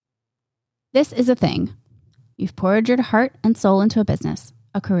This is a thing. You've poured your heart and soul into a business,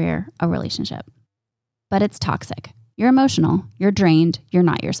 a career, a relationship. But it's toxic. You're emotional. You're drained. You're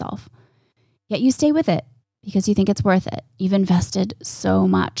not yourself. Yet you stay with it because you think it's worth it. You've invested so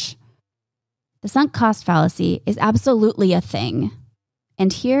much. The sunk cost fallacy is absolutely a thing.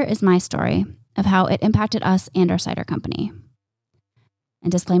 And here is my story of how it impacted us and our cider company. And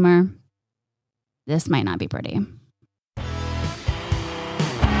disclaimer, this might not be pretty.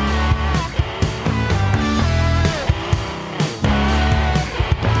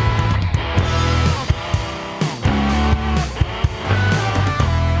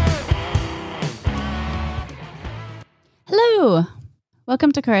 Hello!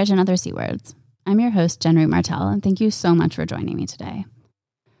 Welcome to Courage and Other C Words. I'm your host, Jen Martell, and thank you so much for joining me today.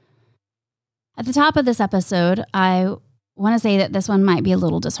 At the top of this episode, I want to say that this one might be a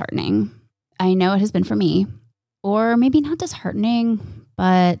little disheartening. I know it has been for me, or maybe not disheartening,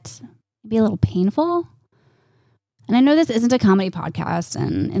 but maybe a little painful. And I know this isn't a comedy podcast,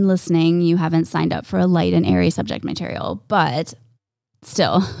 and in listening, you haven't signed up for a light and airy subject material, but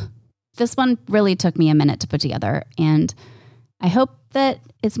still, this one really took me a minute to put together, and I hope that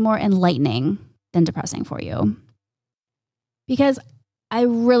it's more enlightening than depressing for you. Because I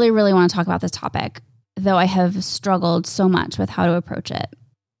really, really want to talk about this topic, though I have struggled so much with how to approach it.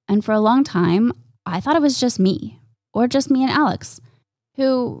 And for a long time, I thought it was just me, or just me and Alex,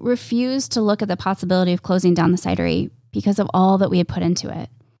 who refused to look at the possibility of closing down the cidery because of all that we had put into it.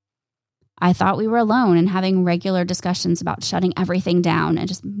 I thought we were alone and having regular discussions about shutting everything down and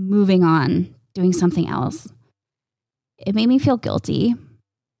just moving on, doing something else. It made me feel guilty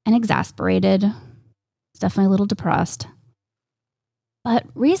and exasperated. It's definitely a little depressed. But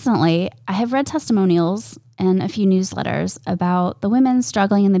recently, I have read testimonials and a few newsletters about the women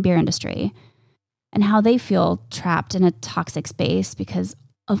struggling in the beer industry and how they feel trapped in a toxic space because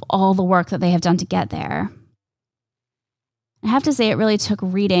of all the work that they have done to get there. I have to say it really took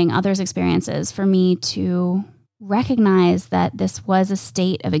reading others' experiences for me to recognize that this was a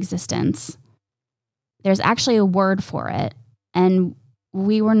state of existence. There's actually a word for it, and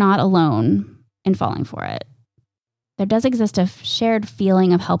we were not alone in falling for it. There does exist a shared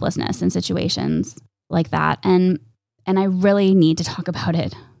feeling of helplessness in situations like that, and I really need to talk about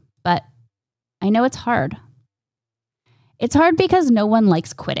it, but I know it's hard. It's hard because no one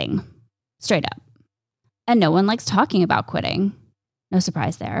likes quitting, straight up. And no one likes talking about quitting. No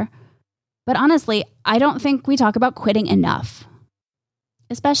surprise there. But honestly, I don't think we talk about quitting enough,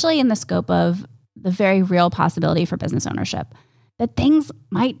 especially in the scope of the very real possibility for business ownership, that things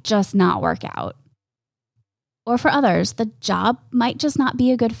might just not work out. Or for others, the job might just not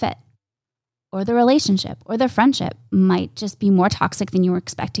be a good fit. Or the relationship or the friendship might just be more toxic than you were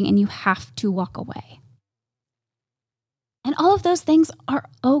expecting and you have to walk away. And all of those things are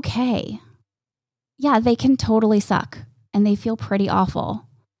okay. Yeah, they can totally suck and they feel pretty awful.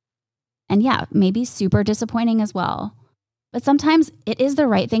 And yeah, maybe super disappointing as well. But sometimes it is the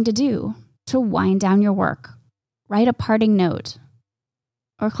right thing to do, to wind down your work, write a parting note,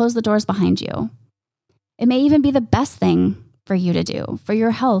 or close the doors behind you. It may even be the best thing for you to do for your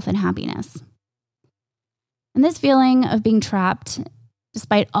health and happiness. And this feeling of being trapped,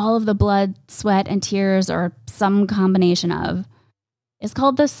 despite all of the blood, sweat, and tears, or some combination of, is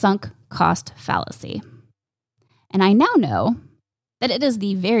called the sunk cost fallacy. And I now know that it is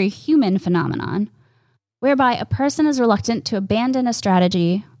the very human phenomenon whereby a person is reluctant to abandon a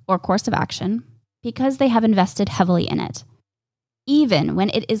strategy or course of action because they have invested heavily in it, even when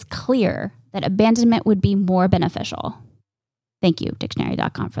it is clear that abandonment would be more beneficial. Thank you,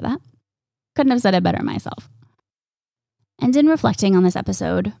 dictionary.com, for that. Couldn't have said it better myself. And in reflecting on this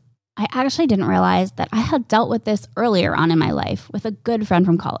episode, I actually didn't realize that I had dealt with this earlier on in my life with a good friend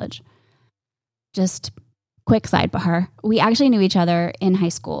from college. Just quick sidebar, we actually knew each other in high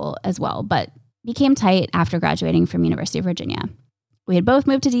school as well, but became tight after graduating from University of Virginia. We had both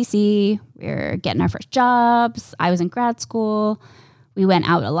moved to DC. We were getting our first jobs. I was in grad school. We went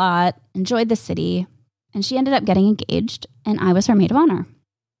out a lot, enjoyed the city, and she ended up getting engaged, and I was her maid of honor.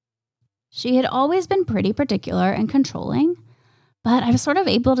 She had always been pretty particular and controlling, but I was sort of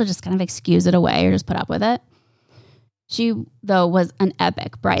able to just kind of excuse it away or just put up with it. She, though, was an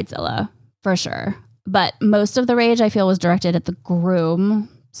epic bridezilla, for sure. But most of the rage, I feel, was directed at the groom,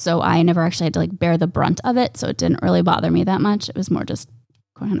 so I never actually had to bear the brunt of it, so it didn't really bother me that much. It was more just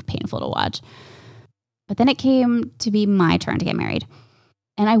kind of painful to watch. But then it came to be my turn to get married,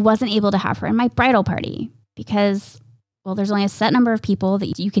 and I wasn't able to have her in my bridal party because, well, there's only a set number of people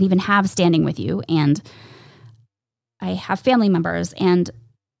that you can even have standing with you, and I have family members and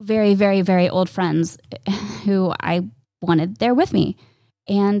very, very, very old friends who I wanted there with me.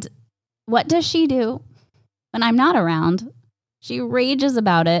 And What does she do when I'm not around? She rages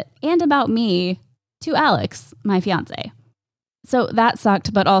about it and about me to Alex, my fiance. So that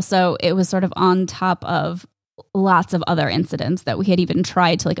sucked, but also it was sort of on top of lots of other incidents that we had even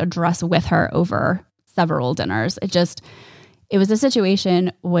tried to address with her over several dinners. It was a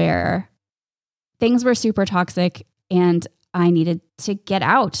situation where things were super toxic and I needed to get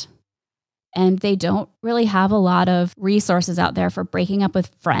out. And they don't really have a lot of resources out there for breaking up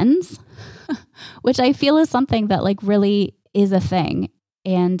with friends, which I feel is something that really is a thing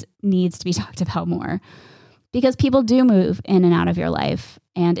and needs to be talked about more, because people do move in and out of your life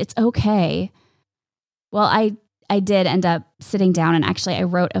and it's okay. Well, I did end up sitting down and actually I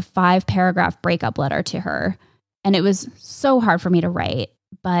wrote a 5-paragraph breakup letter to her, and it was so hard for me to write,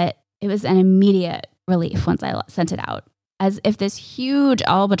 but it was an immediate relief once I sent it out, as if this huge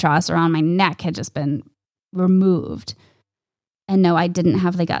albatross around my neck had just been removed. And no, I didn't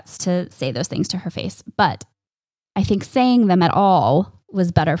have the guts to say those things to her face, but I think saying them at all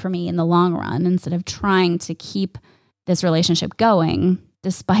was better for me in the long run, instead of trying to keep this relationship going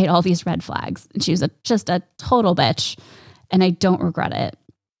despite all these red flags. And she was just a total bitch, and I don't regret it.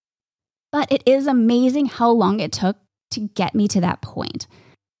 But it is amazing how long it took to get me to that point,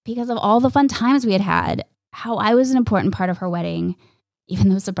 because of all the fun times we had had, how I was an important part of her wedding, even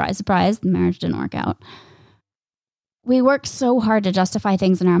though, surprise, surprise, the marriage didn't work out. We worked so hard to justify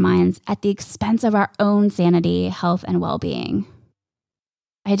things in our minds at the expense of our own sanity, health, and well-being.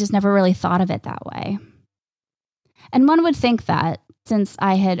 I had just never really thought of it that way. And one would think that, since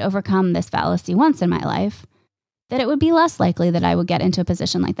I had overcome this fallacy once in my life, that it would be less likely that I would get into a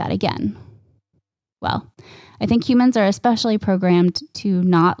position like that again. Well, I think humans are especially programmed to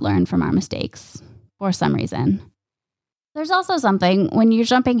not learn from our mistakes for some reason. There's also something when you're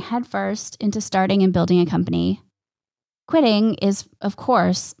jumping headfirst into starting and building a company. Quitting is, of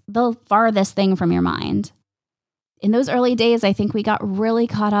course, the farthest thing from your mind. In those early days, I think we got really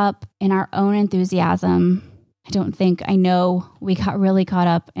caught up in our own enthusiasm. I know we got really caught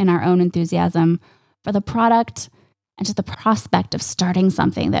up in our own enthusiasm for the product and just the prospect of starting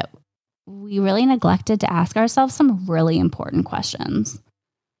something that we really neglected to ask ourselves some really important questions.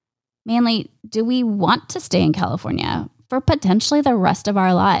 Mainly, do we want to stay in California for potentially the rest of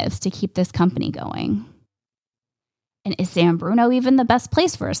our lives to keep this company going? And is San Bruno even the best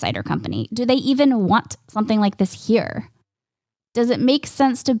place for a cider company? Do they even want something like this here? Does it make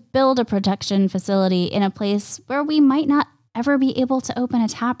sense to build a production facility in a place where we might not ever be able to open a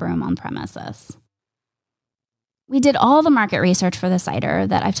tap room on premises? We did all the market research for the cider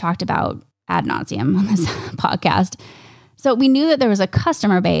that I've talked about ad nauseum on this podcast. So we knew that there was a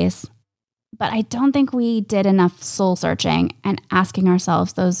customer base, but I don't think we did enough soul searching and asking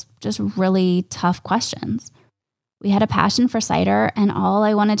ourselves those just really tough questions. We had a passion for cider, and all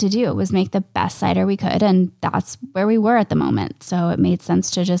I wanted to do was make the best cider we could, and that's where we were at the moment. So it made sense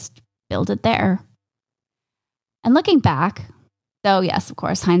to just build it there. And looking back, though, yes, of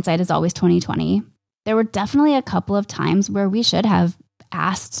course, hindsight is always 20/20. There were definitely a couple of times where we should have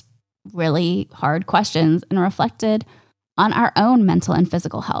asked really hard questions and reflected on our own mental and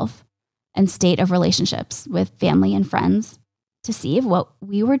physical health and state of relationships with family and friends to see if what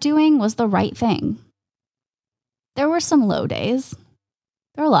we were doing was the right thing. There were some low days.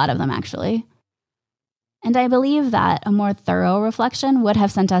 There were a lot of them, actually. And I believe that a more thorough reflection would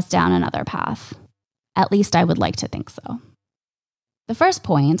have sent us down another path. At least I would like to think so. The first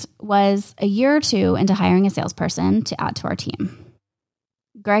point was a year or two into hiring a salesperson to add to our team.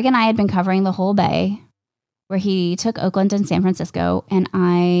 Greg and I had been covering the whole Bay, where he took Oakland and San Francisco, and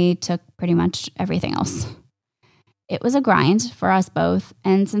I took pretty much everything else. It was a grind for us both,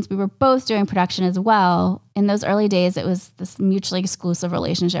 and since we were both doing production as well, in those early days, it was this mutually exclusive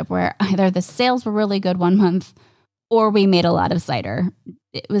relationship where either the sales were really good one month or we made a lot of cider.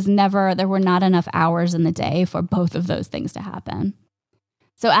 There were not enough hours in the day for both of those things to happen.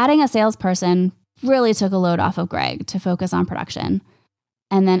 So adding a salesperson really took a load off of Greg to focus on production.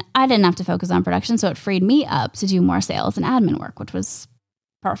 And then I didn't have to focus on production, so it freed me up to do more sales and admin work, which was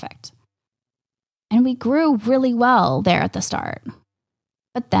perfect. And we grew really well there at the start.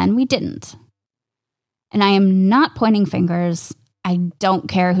 But then we didn't. And I am not pointing fingers. I don't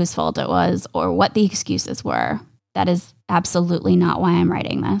care whose fault it was or what the excuses were. That is absolutely not why I'm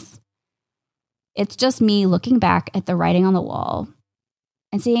writing this. It's just me looking back at the writing on the wall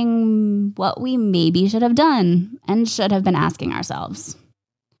and seeing what we maybe should have done and should have been asking ourselves.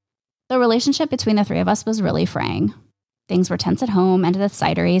 The relationship between the three of us was really fraying. Things were tense at home and at the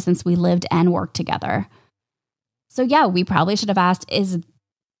cidery since we lived and worked together. So yeah, we probably should have asked, is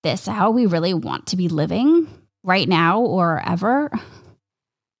this how we really want to be living right now or ever?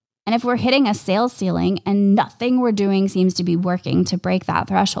 And if we're hitting a sales ceiling and nothing we're doing seems to be working to break that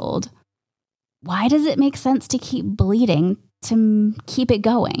threshold, why does it make sense to keep bleeding to keep it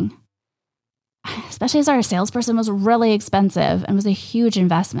going? Especially as our salesperson was really expensive and was a huge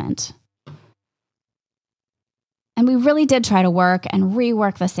investment. And we really did try to work and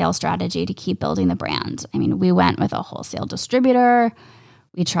rework the sales strategy to keep building the brand. I mean, we went with a wholesale distributor.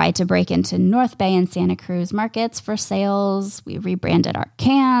 We tried to break into North Bay and Santa Cruz markets for sales. We rebranded our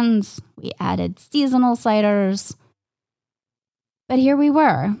cans. We added seasonal ciders. But here we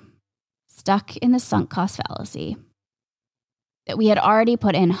were, stuck in the sunk cost fallacy. That we had already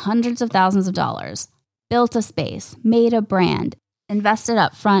put in hundreds of thousands of dollars, built a space, made a brand, invested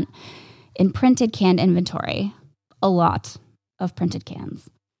up front in printed can inventory, a lot of printed cans.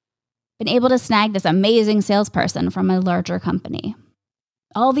 Been able to snag this amazing salesperson from a larger company.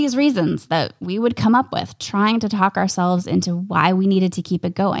 All these reasons that we would come up with trying to talk ourselves into why we needed to keep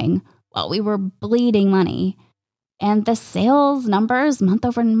it going while we were bleeding money. And the sales numbers month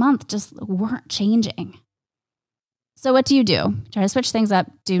over month just weren't changing. So what do? Try to switch things up,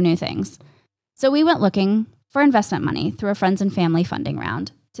 do new things. So we went looking for investment money through a friends and family funding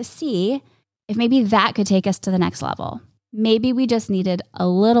round to see if maybe that could take us to the next level. Maybe we just needed a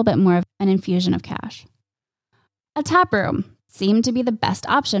little bit more of an infusion of cash. A tap room seemed to be the best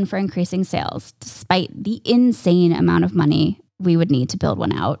option for increasing sales, despite the insane amount of money we would need to build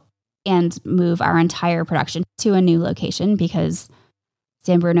one out and move our entire production to a new location because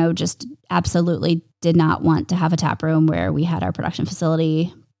San Bruno just absolutely did not want to have a tap room where we had our production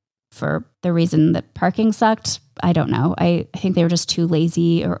facility for the reason that parking sucked. I don't know. I think they were just too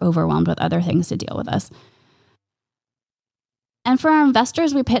lazy or overwhelmed with other things to deal with us. And for our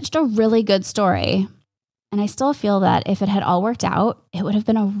investors, we pitched a really good story. And I still feel that if it had all worked out, it would have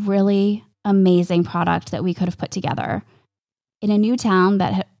been a really amazing product that we could have put together in a new town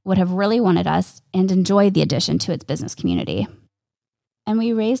that would have really wanted us and enjoyed the addition to its business community. And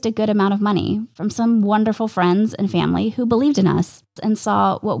we raised a good amount of money from some wonderful friends and family who believed in us and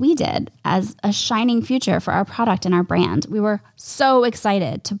saw what we did as a shining future for our product and our brand. We were so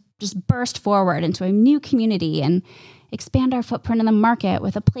excited to just burst forward into a new community and expand our footprint in the market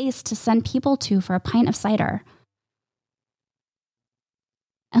with a place to send people to for a pint of cider.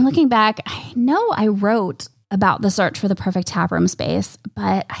 And looking back, I know I wrote about the search for the perfect taproom space,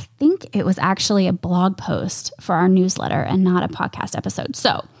 but I think it was actually a blog post for our newsletter and not a podcast episode.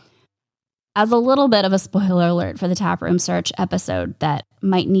 So, as a little bit of a spoiler alert for the taproom search episode that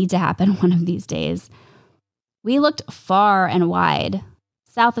might need to happen one of these days, we looked far and wide,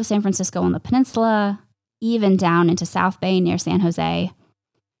 south of San Francisco on the peninsula, even down into South Bay near San Jose.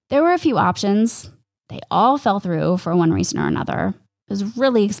 There were a few options. They all fell through for one reason or another. It was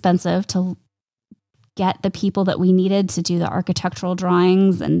really expensive to get the people that we needed to do the architectural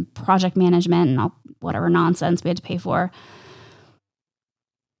drawings and project management and all whatever nonsense we had to pay for.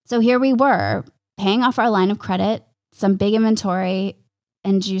 So here we were, paying off our line of credit, some big inventory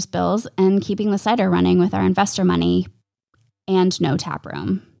and juice bills, and keeping the cider running with our investor money and no tap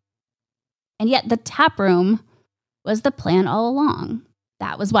room. And yet the tap room was the plan all along.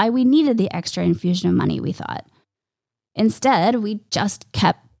 That was why we needed the extra infusion of money, we thought. Instead, we just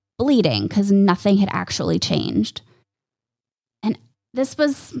kept bleeding because nothing had actually changed. And this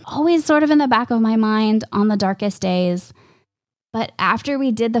was always sort of in the back of my mind on the darkest days. But after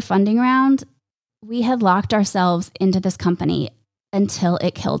we did the funding round, we had locked ourselves into this company until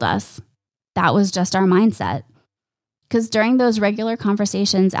it killed us. That was just our mindset. Because during those regular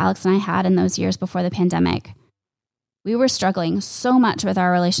conversations Alex and I had in those years before the pandemic, we were struggling so much with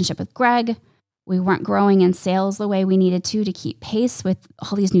our relationship with Greg. We weren't growing in sales the way we needed to keep pace with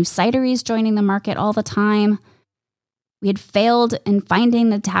all these new cideries joining the market all the time. We had failed in finding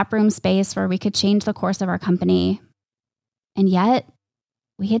the taproom space where we could change the course of our company. And yet,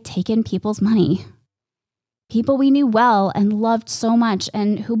 we had taken people's money. People we knew well and loved so much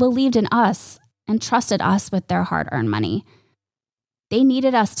and who believed in us and trusted us with their hard-earned money. They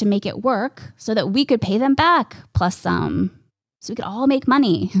needed us to make it work so that we could pay them back, plus some, so we could all make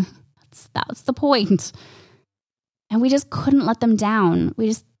money. That's the point. And we just couldn't let them down.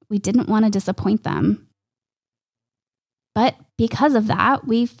 We didn't want to disappoint them. But because of that,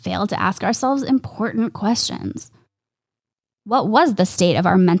 we failed to ask ourselves important questions. What was the state of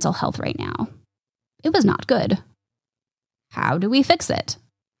our mental health right now? It was not good. How do we fix it?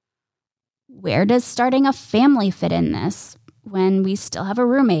 Where does starting a family fit in this when we still have a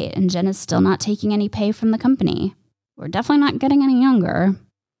roommate and Jen is still not taking any pay from the company? We're definitely not getting any younger.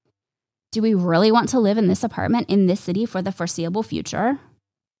 Do we really want to live in this apartment in this city for the foreseeable future?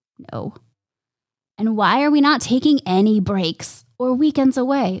 No. And why are we not taking any breaks or weekends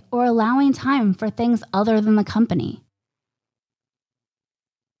away, or allowing time for things other than the company.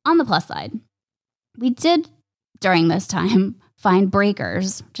 On the plus side, we did, during this time, find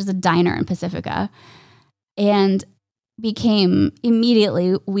Breakers, which is a diner in Pacifica, and became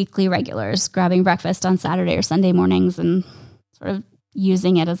immediately weekly regulars, grabbing breakfast on Saturday or Sunday mornings and sort of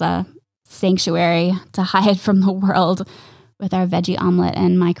using it as a sanctuary to hide from the world with our veggie omelet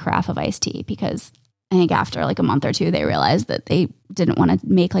and my carafe of iced tea, because I think after like a month or two, they realized that they didn't want to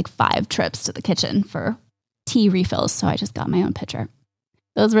make like 5 trips to the kitchen for tea refills. So I just got my own pitcher.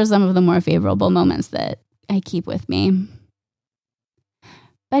 Those were some of the more favorable moments that I keep with me.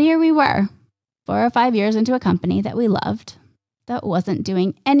 But here we were, 4 or 5 years into a company that we loved, that wasn't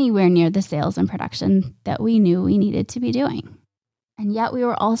doing anywhere near the sales and production that we knew we needed to be doing. And yet we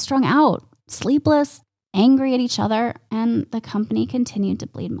were all strung out, sleepless, angry at each other, and the company continued to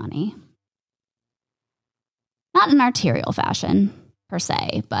bleed money. Not in arterial fashion, per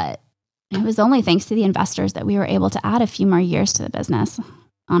se, but it was only thanks to the investors that we were able to add a few more years to the business,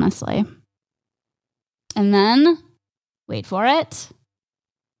 honestly. And then, wait for it,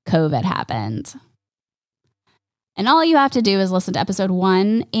 COVID happened. And all you have to do is listen to episode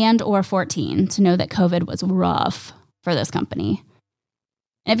 1 and or 14 to know that COVID was rough for this company.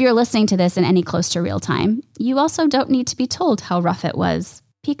 And if you're listening to this in any close to real time, you also don't need to be told how rough it was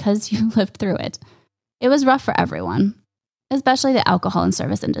because you lived through it. It was rough for everyone, especially the alcohol and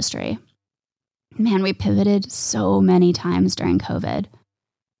service industry. Man, we pivoted so many times during COVID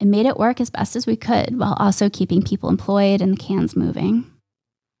and made it work as best as we could while also keeping people employed and the cans moving.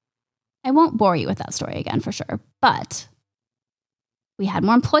 I won't bore you with that story again for sure, but we had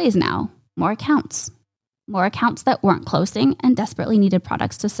more employees now, more accounts that weren't closing and desperately needed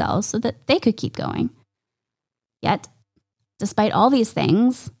products to sell so that they could keep going. Yet, despite all these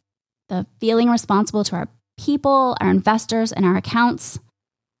things, the feeling responsible to our people, our investors, and our accounts,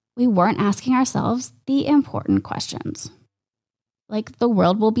 we weren't asking ourselves the important questions. Like, the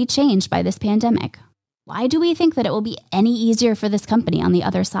world will be changed by this pandemic. Why do we think that it will be any easier for this company on the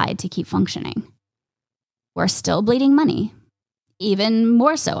other side to keep functioning? We're still bleeding money. Even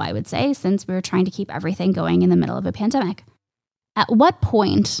more so, I would say, since we were trying to keep everything going in the middle of a pandemic. At what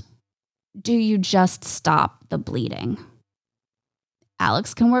point do you just stop the bleeding?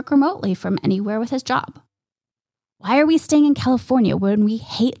 Alex can work remotely from anywhere with his job. Why are we staying in California when we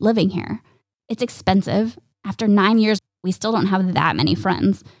hate living here? It's expensive. After 9 years, we still don't have that many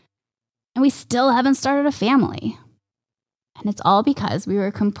friends. And we still haven't started a family. And it's all because we were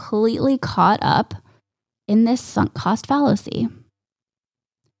completely caught up in this sunk cost fallacy.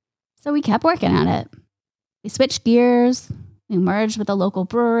 So we kept working at it. We switched gears. We merged with a local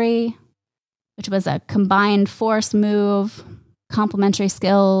brewery, which was a combined force move, complementary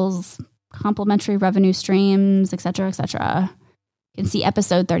skills, complementary revenue streams, et cetera, et cetera. You can see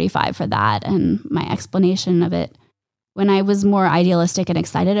episode 35 for that and my explanation of it when I was more idealistic and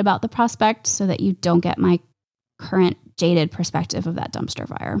excited about the prospect so that you don't get my current jaded perspective of that dumpster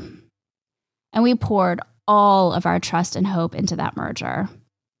fire. And we poured all of our trust and hope into that merger.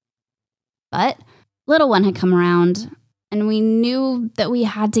 But little one had come around and we knew that we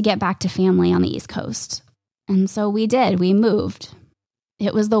had to get back to family on the East Coast. And so we did. We moved.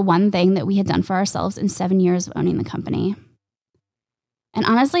 It was the one thing that we had done for ourselves in 7 years of owning the company. And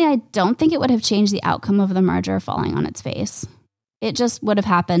honestly, I don't think it would have changed the outcome of the merger falling on its face. It just would have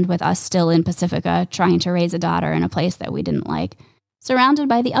happened with us still in Pacifica, trying to raise a daughter in a place that we didn't like, surrounded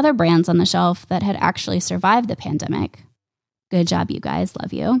by the other brands on the shelf that had actually survived the pandemic. Good job, you guys.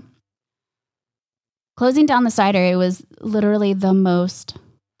 Love you. Closing down the cidery was literally the most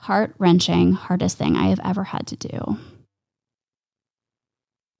heart-wrenching, hardest thing I have ever had to do.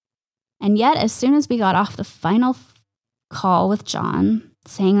 And yet, as soon as we got off the final call with John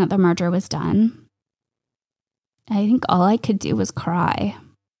saying that the merger was done, I think all I could do was cry.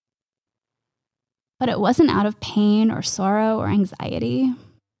 But it wasn't out of pain or sorrow or anxiety. I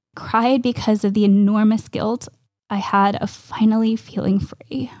cried because of the enormous guilt I had of finally feeling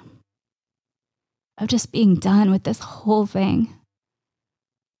free, of just being done with this whole thing.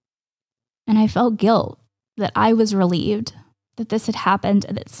 And I felt guilt that I was relieved that this had happened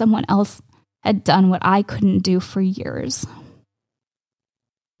and that someone else had done what I couldn't do for years.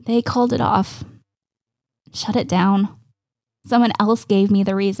 They called it off, shut it down. Someone else gave me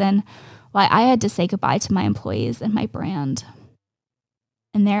the reason why I had to say goodbye to my employees and my brand.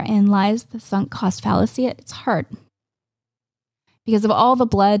 And therein lies the sunk cost fallacy at its heart. Because of all the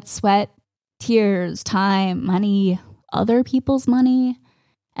blood, sweat, tears, time, money, other people's money,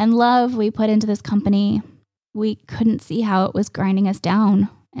 and love we put into this company, we couldn't see how it was grinding us down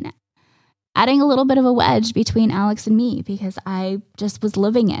and adding a little bit of a wedge between Alex and me because I just was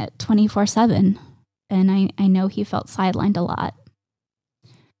living it 24/7. And I know he felt sidelined a lot.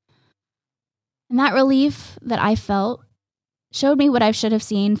 And that relief that I felt showed me what I should have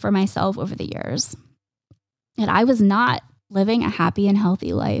seen for myself over the years. That I was not living a happy and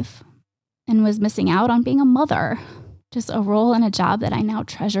healthy life and was missing out on being a mother, just a role and a job that I now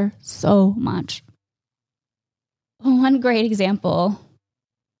treasure so much. One great example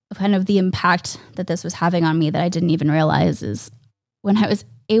of kind of the impact that this was having on me that I didn't even realize is when I was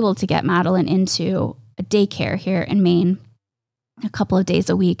able to get Madeline into a daycare here in Maine a couple of days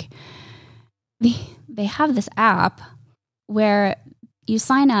a week. They have this app where you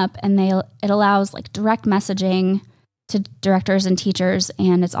sign up and it allows like direct messaging to directors and teachers,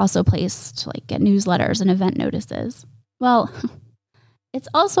 and it's also a place to like get newsletters and event notices. Well, it's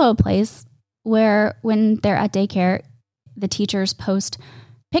also a place where when they're at daycare, the teachers post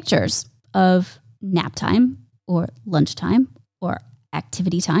pictures of nap time or lunchtime or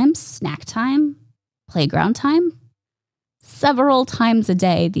activity time, snack time, playground time. Several times a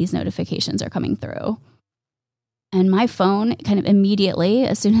day, these notifications are coming through. And my phone kind of immediately,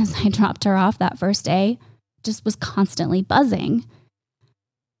 as soon as I dropped her off that first day, just was constantly buzzing.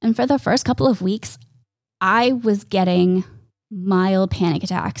 And for the first couple of weeks, I was getting mild panic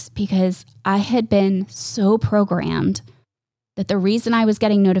attacks because I had been so programmed that the reason I was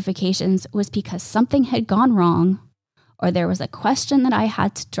getting notifications was because something had gone wrong, or there was a question that I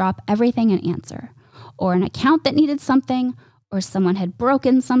had to drop everything and answer, or an account that needed something, or someone had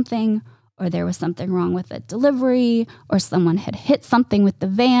broken something, or there was something wrong with a delivery, or someone had hit something with the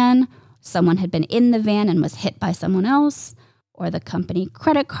van, someone had been in the van and was hit by someone else, or the company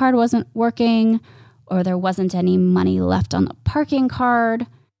credit card wasn't working, or there wasn't any money left on the parking card.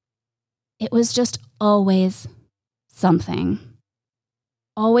 It was just always something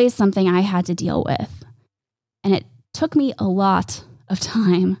I had to deal with. And it took me a lot of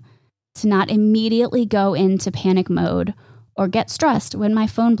time to not immediately go into panic mode or get stressed when my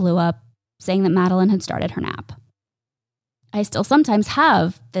phone blew up saying that Madeline had started her nap. I still sometimes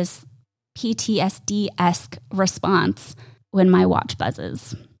have this PTSD-esque response when my watch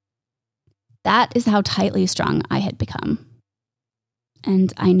buzzes. That is how tightly strung I had become.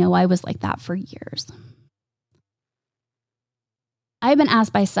 And I know I was like that for years. I've been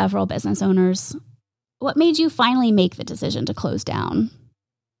asked by several business owners, what made you finally make the decision to close down?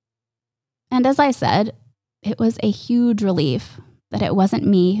 And as I said, it was a huge relief that it wasn't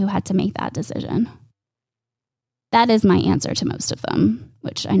me who had to make that decision. That is my answer to most of them,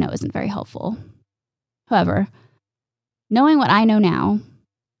 which I know isn't very helpful. However, knowing what I know now,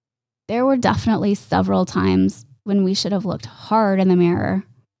 there were definitely several times when we should have looked hard in the mirror,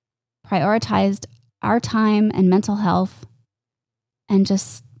 prioritized our time and mental health, and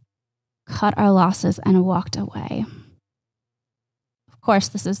just cut our losses and walked away. Of course,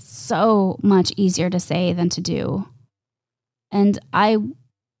 this is so much easier to say than to do. And I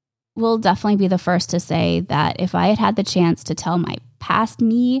will definitely be the first to say that if I had had the chance to tell my past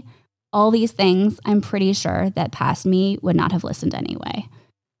me all these things, I'm pretty sure that past me would not have listened anyway.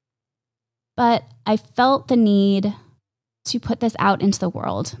 But I felt the need to put this out into the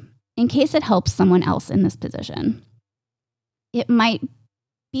world in case it helps someone else in this position. It might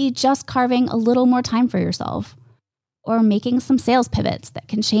be just carving a little more time for yourself or making some sales pivots that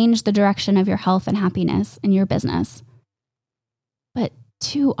can change the direction of your health and happiness in your business. But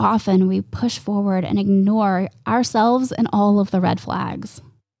too often we push forward and ignore ourselves and all of the red flags,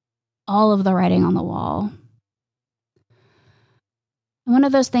 all of the writing on the wall. And one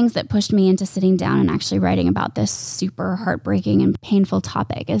of those things that pushed me into sitting down and actually writing about this super heartbreaking and painful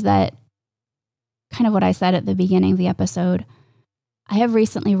topic is that kind of what I said at the beginning of the episode. I have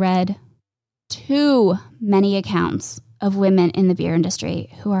recently read too many accounts of women in the beer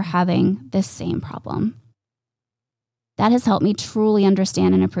industry who are having this same problem. That has helped me truly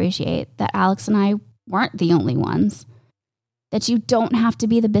understand and appreciate that Alex and I weren't the only ones. That you don't have to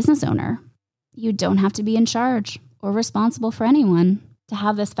be the business owner. You don't have to be in charge or responsible for anyone to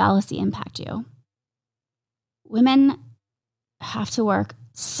have this fallacy impact you. Women have to work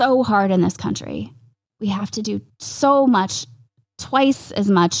so hard in this country. We have to do so much, twice as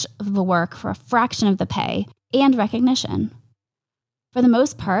much of the work for a fraction of the pay and recognition. For the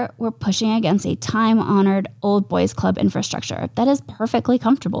most part, we're pushing against a time-honored old boys club infrastructure that is perfectly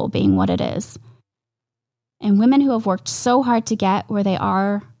comfortable being what it is. And women who have worked so hard to get where they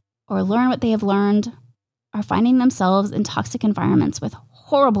are or learn what they have learned are finding themselves in toxic environments with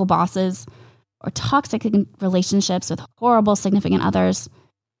horrible bosses or toxic relationships with horrible significant others.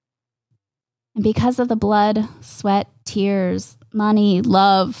 And because of the blood, sweat, tears, money,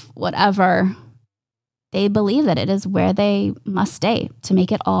 love, whatever, they believe that it is where they must stay to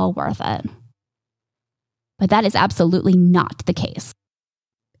make it all worth it. But that is absolutely not the case.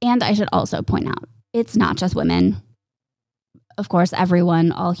 And I should also point out, it's not just women. Of course,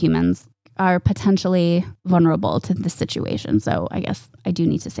 everyone, all humans, are potentially vulnerable to this situation. So I guess I do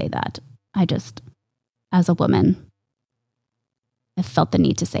need to say that. I just, as a woman, have felt the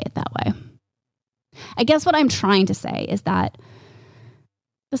need to say it that way. I guess what I'm trying to say is that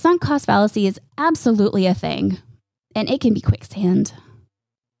the sunk cost fallacy is absolutely a thing, and it can be quicksand.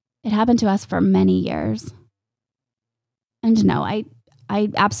 It happened to us for many years. And no, I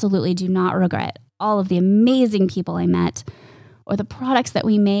absolutely do not regret all of the amazing people I met or the products that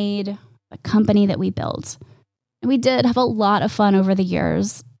we made, the company that we built. And we did have a lot of fun over the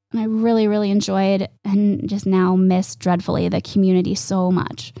years. And I really, really enjoyed and just now miss dreadfully the community so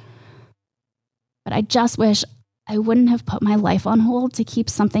much. But I just wish I wouldn't have put my life on hold to keep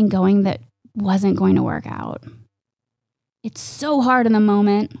something going that wasn't going to work out. It's so hard in the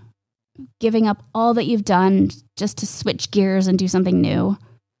moment, giving up all that you've done just to switch gears and do something new.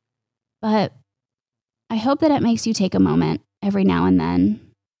 But I hope that it makes you take a moment every now and then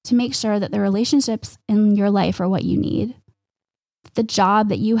to make sure that the relationships in your life are what you need. That the job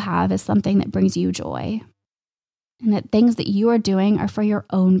that you have is something that brings you joy. And that things that you are doing are for your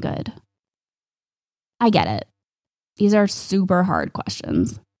own good. I get it. These are super hard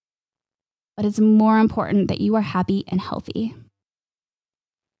questions. But it's more important that you are happy and healthy.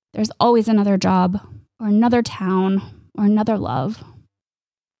 There's always another job, or another town, or another love.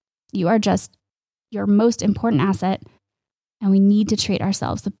 You are just your most important asset, and we need to treat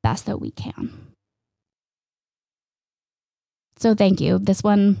ourselves the best that we can. So thank you. This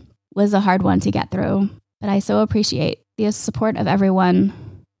one was a hard one to get through, but I so appreciate the support of everyone,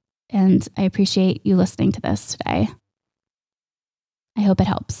 and I appreciate you listening to this today. I hope it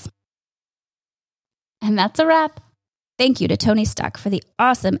helps. And that's a wrap. Thank you to Tony Stuck for the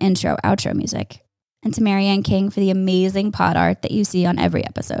awesome intro-outro music, and to Marianne King for the amazing pod art that you see on every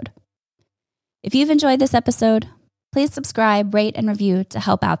episode. If you've enjoyed this episode, please subscribe, rate, and review to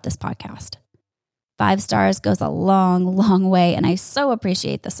help out this podcast. 5 stars goes a long, long way, and I so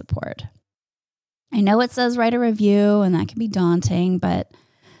appreciate the support. I know it says write a review, and that can be daunting, but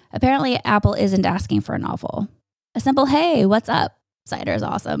apparently Apple isn't asking for a novel. A simple, hey, what's up? Cider is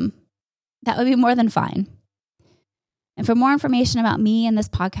awesome. That would be more than fine. And for more information about me and this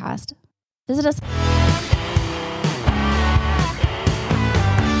podcast, visit us